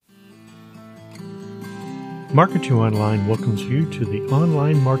Market2 Online welcomes you to the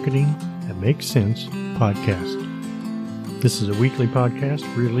Online Marketing That Makes Sense podcast. This is a weekly podcast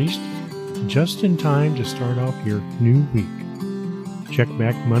released just in time to start off your new week. Check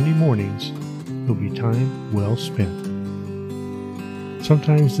back Monday mornings. It'll be time well spent.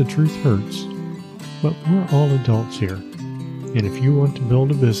 Sometimes the truth hurts, but we're all adults here. And if you want to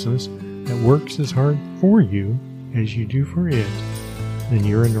build a business that works as hard for you as you do for it, then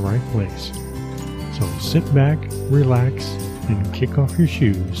you're in the right place. So sit back, relax, and kick off your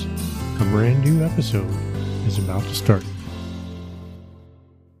shoes. A brand new episode is about to start.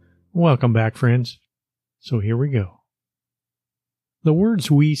 Welcome back, friends. So here we go. The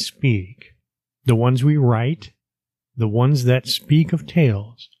words we speak, the ones we write, the ones that speak of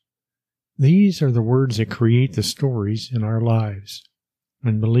tales, these are the words that create the stories in our lives.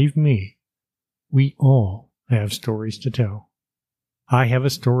 And believe me, we all have stories to tell. I have a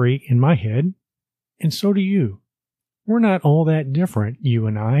story in my head, and so do you. We're not all that different, you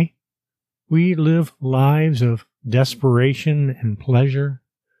and I. We live lives of desperation and pleasure.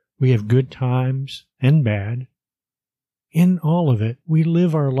 We have good times and bad. In all of it, we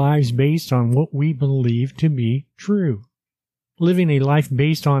live our lives based on what we believe to be true. Living a life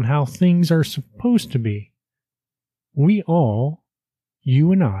based on how things are supposed to be. We all,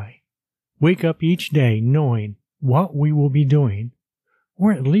 you and I, wake up each day knowing what we will be doing,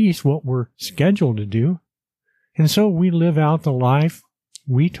 or at least what we're scheduled to do, and so we live out the life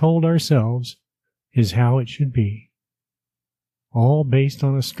we told ourselves is how it should be. All based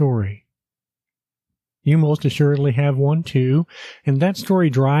on a story. You most assuredly have one too, and that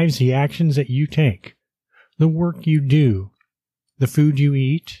story drives the actions that you take, the work you do, the food you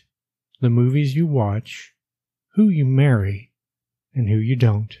eat, the movies you watch, who you marry, and who you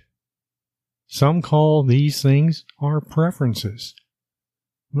don't. Some call these things our preferences.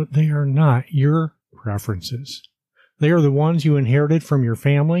 But they are not your preferences. They are the ones you inherited from your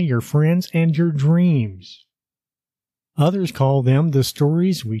family, your friends, and your dreams. Others call them the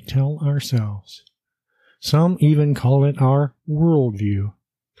stories we tell ourselves. Some even call it our worldview.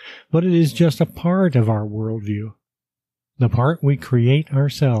 But it is just a part of our worldview. The part we create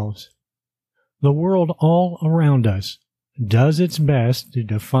ourselves. The world all around us does its best to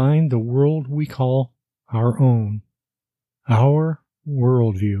define the world we call our own. Our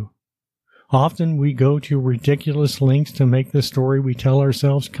worldview. Often we go to ridiculous lengths to make the story we tell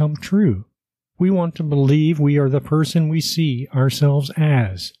ourselves come true. We want to believe we are the person we see ourselves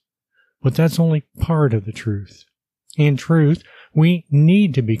as. But that's only part of the truth. In truth, we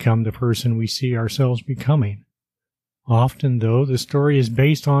need to become the person we see ourselves becoming. Often, though, the story is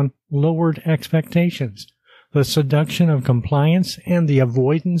based on lowered expectations, the seduction of compliance, and the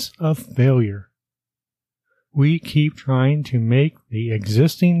avoidance of failure. We keep trying to make the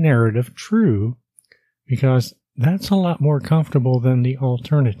existing narrative true because that's a lot more comfortable than the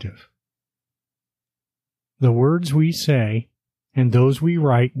alternative. The words we say and those we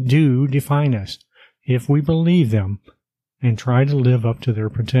write do define us if we believe them and try to live up to their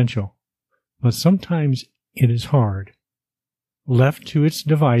potential. But sometimes it is hard. Left to its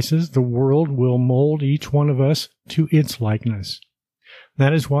devices, the world will mold each one of us to its likeness.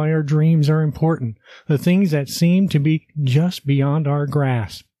 That is why our dreams are important, the things that seem to be just beyond our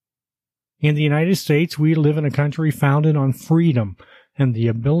grasp. In the United States, we live in a country founded on freedom and the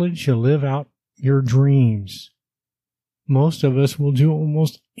ability to live out your dreams. Most of us will do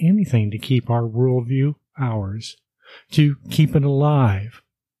almost anything to keep our worldview ours, to keep it alive.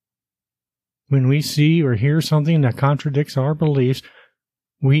 When we see or hear something that contradicts our beliefs,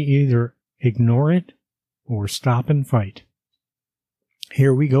 we either ignore it or stop and fight.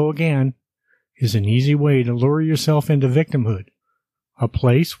 Here we go again is an easy way to lure yourself into victimhood, a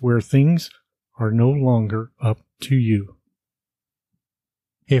place where things are no longer up to you.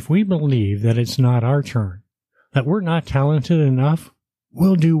 If we believe that it's not our turn, that we're not talented enough,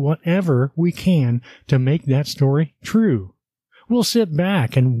 we'll do whatever we can to make that story true. We'll sit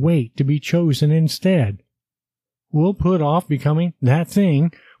back and wait to be chosen instead. We'll put off becoming that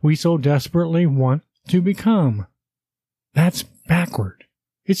thing we so desperately want to become. That's backward.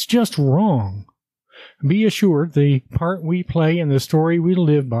 It's just wrong. Be assured the part we play in the story we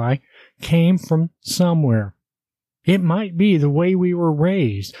live by came from somewhere. It might be the way we were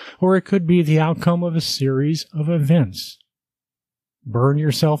raised, or it could be the outcome of a series of events. Burn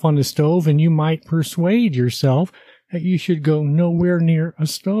yourself on the stove and you might persuade yourself that you should go nowhere near a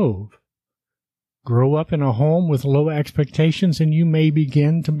stove. Grow up in a home with low expectations and you may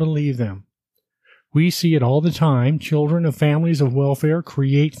begin to believe them. We see it all the time. Children of families of welfare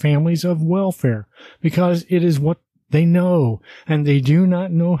create families of welfare because it is what they know, and they do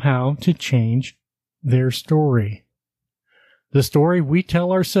not know how to change their story. The story we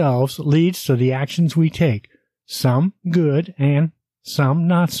tell ourselves leads to the actions we take, some good and some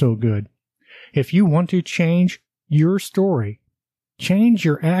not so good. If you want to change your story, change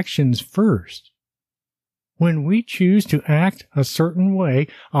your actions first. When we choose to act a certain way,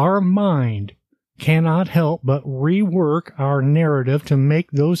 our mind cannot help but rework our narrative to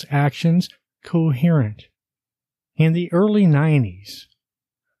make those actions coherent. In the early 90s,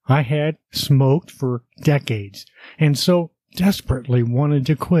 I had smoked for decades and so desperately wanted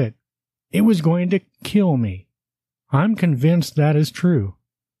to quit. It was going to kill me. I'm convinced that is true.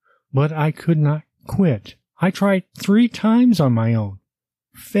 But I could not quit. I tried 3 times on my own.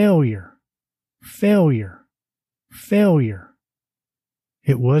 Failure. Failure. Failure.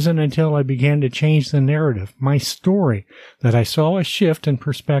 It wasn't until I began to change the narrative, my story, that I saw a shift in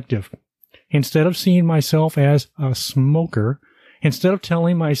perspective. Instead of seeing myself as a smoker, instead of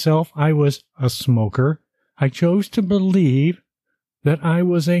telling myself I was a smoker, I chose to believe that I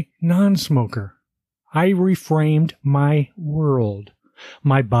was a non-smoker. I reframed my world.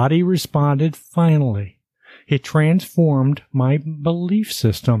 My body responded finally. It transformed my belief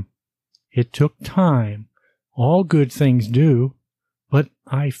system. It took time. All good things do. But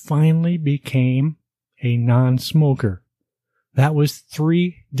I finally became a non-smoker. That was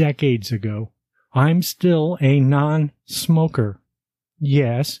 3 decades ago. I'm still a non-smoker.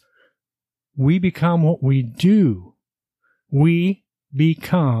 Yes, we become what we do. We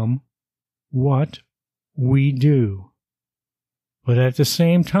become what we do. But at the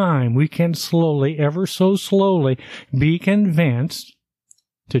same time, we can slowly, ever so slowly, be convinced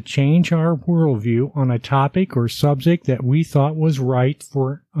to change our worldview on a topic or subject that we thought was right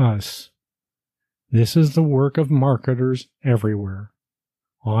for us. This is the work of marketers everywhere.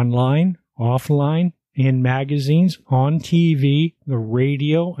 Online, offline, in magazines, on TV, the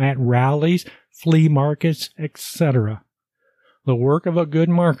radio, at rallies, flea markets, etc. The work of a good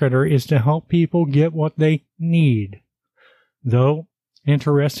marketer is to help people get what they need. Though,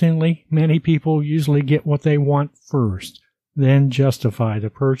 interestingly, many people usually get what they want first, then justify the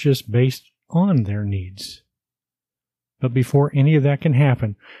purchase based on their needs. But before any of that can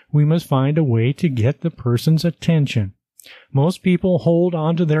happen, we must find a way to get the person's attention. Most people hold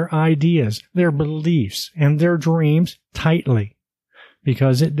on to their ideas, their beliefs, and their dreams tightly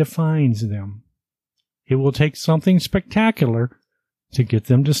because it defines them. It will take something spectacular to get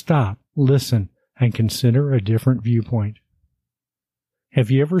them to stop, listen, and consider a different viewpoint. Have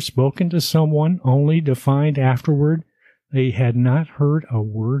you ever spoken to someone only to find afterward they had not heard a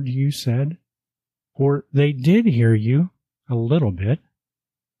word you said? Or they did hear you a little bit,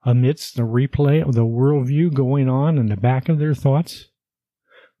 amidst the replay of the worldview going on in the back of their thoughts?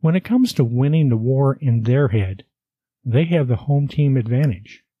 When it comes to winning the war in their head, they have the home team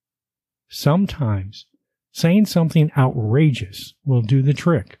advantage. Sometimes saying something outrageous will do the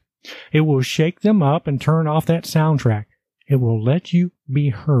trick. It will shake them up and turn off that soundtrack. It will let you be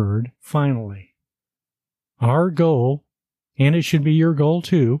heard finally. Our goal, and it should be your goal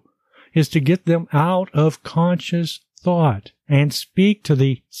too, is to get them out of conscious thought and speak to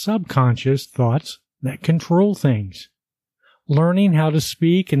the subconscious thoughts that control things. Learning how to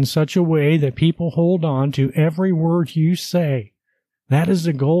speak in such a way that people hold on to every word you say. That is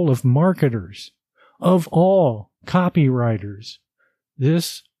the goal of marketers, of all copywriters.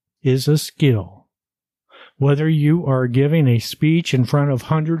 This is a skill. Whether you are giving a speech in front of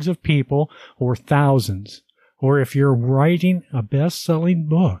hundreds of people or thousands, or if you're writing a best-selling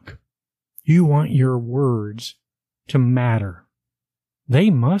book, you want your words to matter. They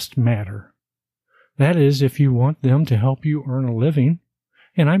must matter. That is, if you want them to help you earn a living,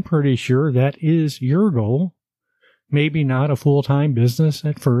 and I'm pretty sure that is your goal. Maybe not a full-time business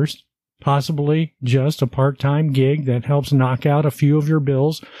at first, possibly just a part-time gig that helps knock out a few of your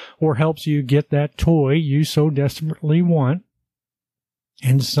bills or helps you get that toy you so desperately want.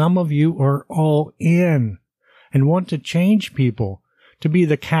 And some of you are all in and want to change people to be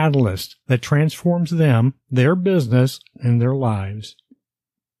the catalyst that transforms them, their business, and their lives.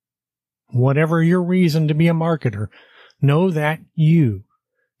 Whatever your reason to be a marketer, know that you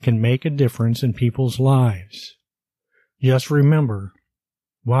can make a difference in people's lives. Just remember,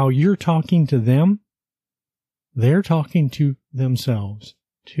 while you're talking to them, they're talking to themselves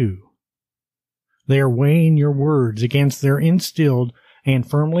too. They are weighing your words against their instilled and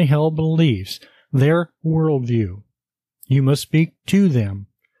firmly held beliefs, their worldview. You must speak to them,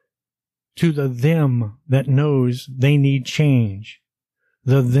 to the them that knows they need change,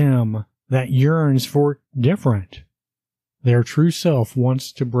 the them that yearns for different. Their true self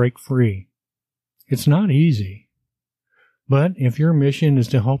wants to break free. It's not easy. But if your mission is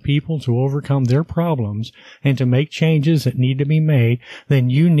to help people to overcome their problems and to make changes that need to be made, then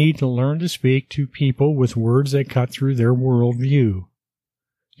you need to learn to speak to people with words that cut through their worldview.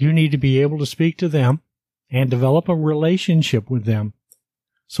 You need to be able to speak to them and develop a relationship with them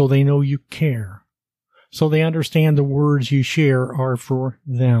so they know you care, so they understand the words you share are for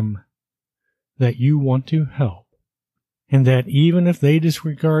them, that you want to help, and that even if they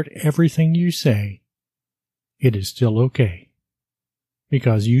disregard everything you say, it is still okay,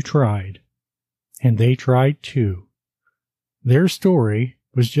 because you tried, and they tried too. Their story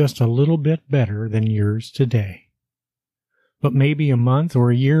was just a little bit better than yours today. But maybe a month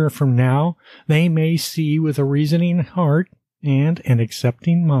or a year from now, they may see with a reasoning heart and an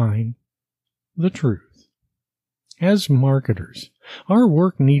accepting mind the truth. As marketers, our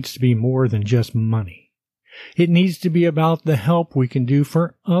work needs to be more than just money. It needs to be about the help we can do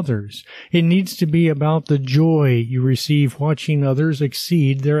for others. It needs to be about the joy you receive watching others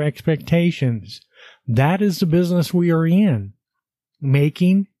exceed their expectations. That is the business we are in,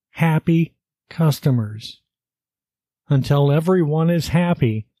 making happy customers. Until everyone is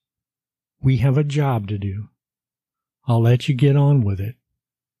happy, we have a job to do. I'll let you get on with it.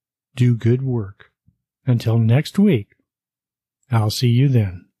 Do good work. Until next week, I'll see you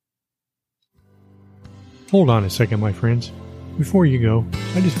then. Hold on a second, my friends. Before you go,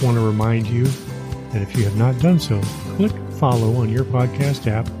 I just want to remind you that if you have not done so, click follow on your podcast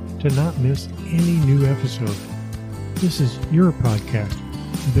app to not miss any new episode. This is your podcast,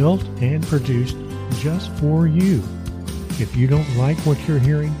 built and produced just for you. If you don't like what you're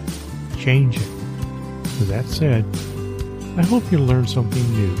hearing, change it. With that said, I hope you learned something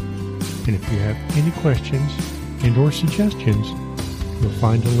new. And if you have any questions and or suggestions, you'll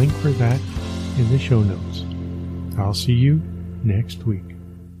find a link for that in the show notes. I'll see you next week.